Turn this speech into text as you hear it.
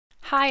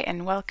Hi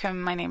and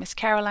welcome, my name is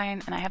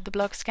Caroline and I have the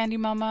blog Scandi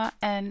Mama,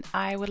 and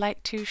I would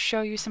like to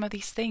show you some of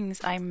these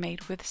things I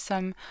made with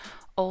some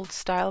old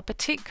style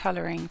batik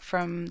colouring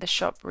from the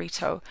shop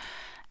Rito.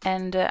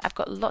 And I've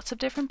got lots of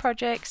different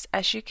projects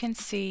as you can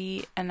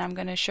see, and I'm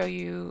going to show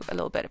you a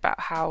little bit about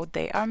how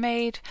they are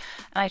made.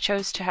 And I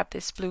chose to have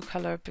this blue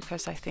colour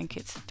because I think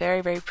it's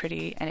very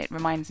pretty and it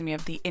reminds me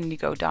of the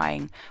indigo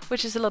dyeing,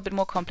 which is a little bit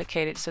more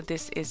complicated, so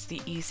this is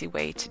the easy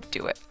way to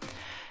do it.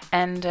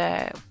 And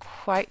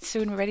quite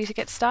soon we're ready to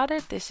get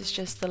started. This is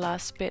just the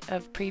last bit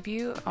of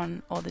preview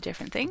on all the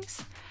different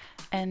things,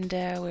 and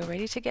we're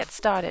ready to get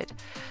started.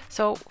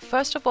 So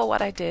first of all,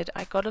 what I did,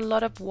 I got a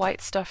lot of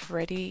white stuff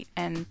ready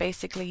and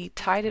basically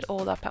tied it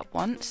all up at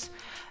once,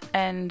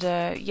 and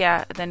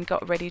then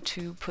got ready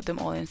to put them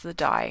all into the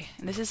dye.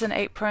 And this is an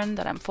apron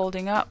that I'm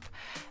folding up,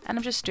 and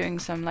I'm just doing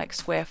some like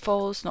square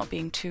folds, not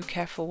being too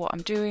careful what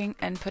I'm doing,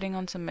 and putting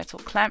on some metal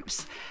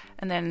clamps,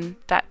 and then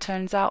that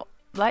turns out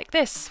like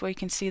this, where you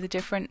can see the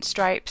different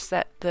stripes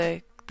that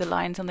the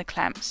lines on the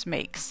clamps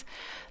makes.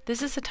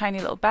 This is a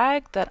tiny little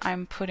bag that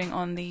I'm putting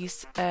on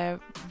these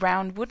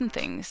round wooden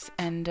things,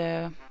 and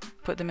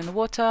put them in the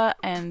water,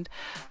 and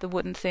the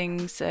wooden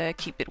things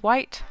keep it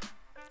white.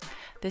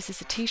 This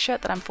is a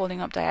t-shirt that I'm folding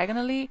up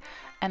diagonally,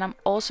 and I'm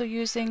also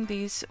using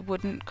these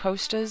wooden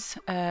coasters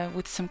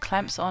with some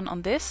clamps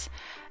on this,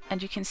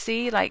 and you can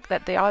see like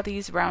that they are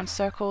these round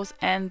circles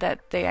and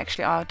that they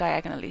actually are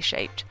diagonally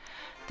shaped.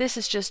 This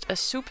is just a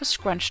super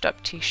scrunched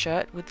up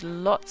t-shirt with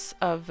lots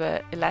of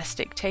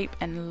elastic tape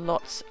and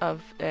lots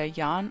of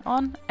yarn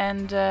on,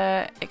 and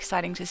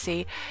exciting to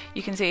see.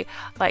 You can see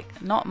like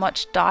not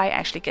much dye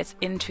actually gets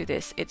into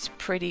this. It's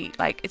pretty,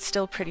 like it's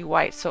still pretty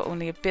white, so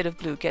only a bit of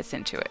blue gets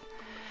into it.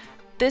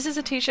 This is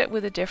a t-shirt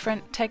with a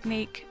different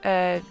technique,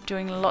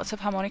 doing lots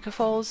of harmonica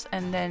folds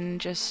and then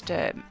just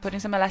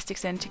putting some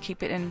elastics in to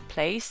keep it in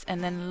place,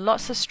 and then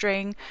lots of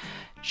string,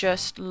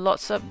 just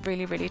lots of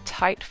really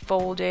tight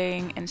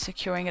folding and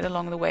securing it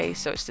along the way,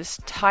 so it's this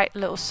tight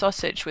little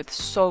sausage with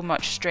so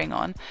much string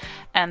on.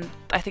 And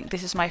I think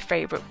this is my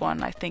favorite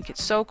one. I think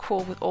it's so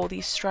cool with all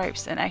these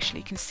stripes, and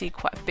actually you can see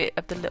quite a bit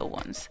of the little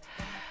ones.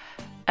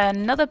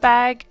 Another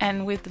bag,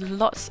 and with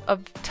lots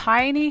of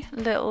tiny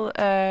little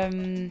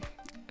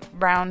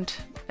round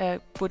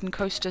wooden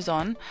coasters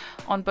on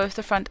both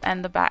the front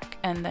and the back,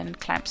 and then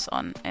clamps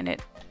on, and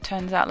it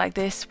turns out like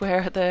this,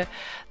 where the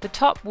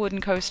top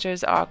wooden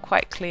coasters are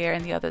quite clear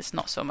and the others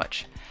not so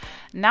much.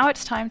 Now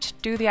it's time to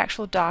do the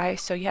actual dye,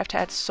 so you have to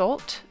add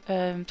salt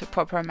to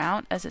proper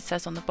amount as it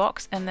says on the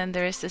box, and then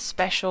there is this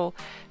special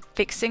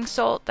fixing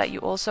salt that you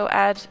also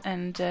add,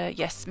 and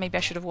yes, maybe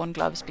I should have worn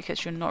gloves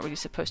because you're not really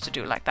supposed to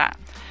do it like that.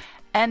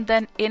 And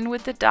then in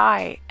with the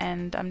dye,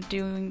 and I'm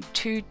doing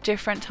two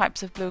different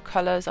types of blue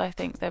colors. I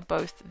think they're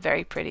both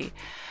very pretty.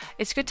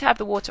 It's good to have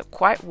the water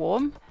quite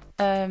warm.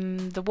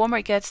 The warmer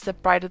it gets, the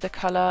brighter the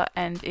color,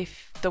 and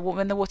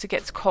when the water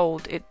gets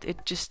cold,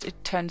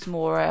 it turns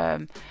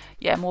more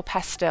more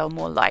pastel,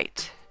 more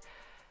light.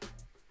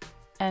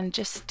 And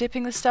just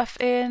dipping the stuff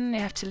in, you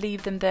have to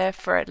leave them there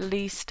for at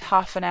least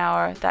half an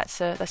hour.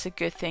 That's a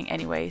good thing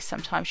anyway.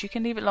 Sometimes you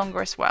can leave it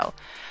longer as well.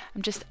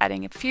 I'm just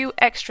adding a few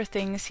extra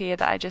things here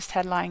that I just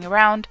had lying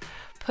around,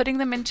 putting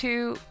them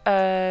into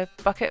a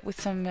bucket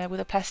with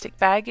a plastic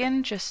bag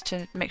in, just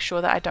to make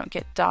sure that I don't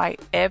get dye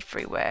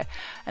everywhere.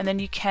 And then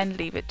you can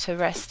leave it to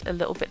rest a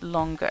little bit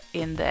longer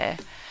in there.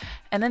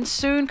 And then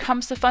soon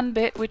comes the fun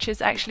bit, which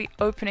is actually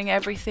opening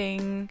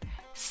everything,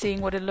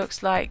 seeing what it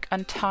looks like,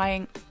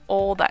 untying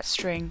all that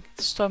string.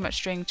 So much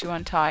string to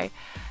untie,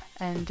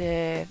 and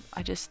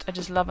I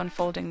just love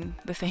unfolding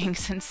the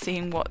things and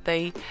seeing what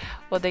they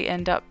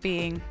end up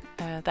being.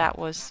 That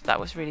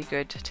was really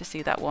good to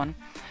see that one.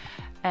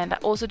 And I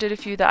also did a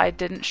few that I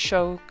didn't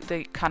show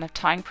the kind of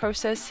tying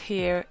process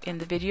here in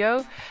the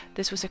video.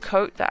 This was a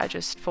coat that I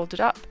just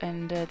folded up,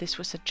 and this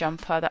was a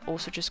jumper that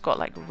also just got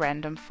like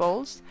random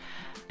folds.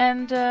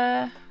 And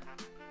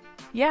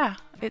yeah,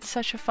 it's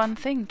such a fun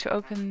thing to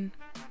open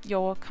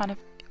your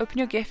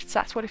gifts.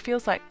 That's what it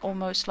feels like,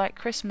 almost like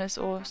Christmas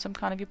or some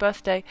kind of your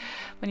birthday,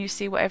 when you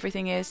see what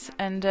everything is.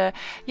 And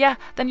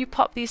then you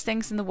pop these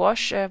things in the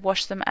wash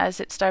them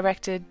as it's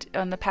directed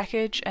on the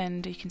package,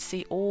 and you can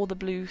see all the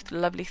blue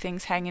lovely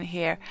things hanging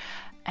here.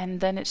 And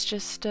then it's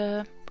just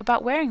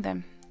about wearing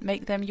them.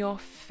 Make them your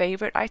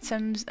favorite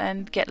items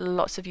and get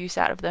lots of use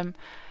out of them.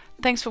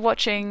 Thanks for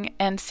watching,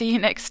 and see you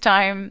next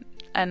time,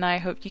 and I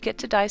hope you get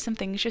to dye some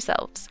things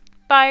yourselves.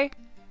 Bye!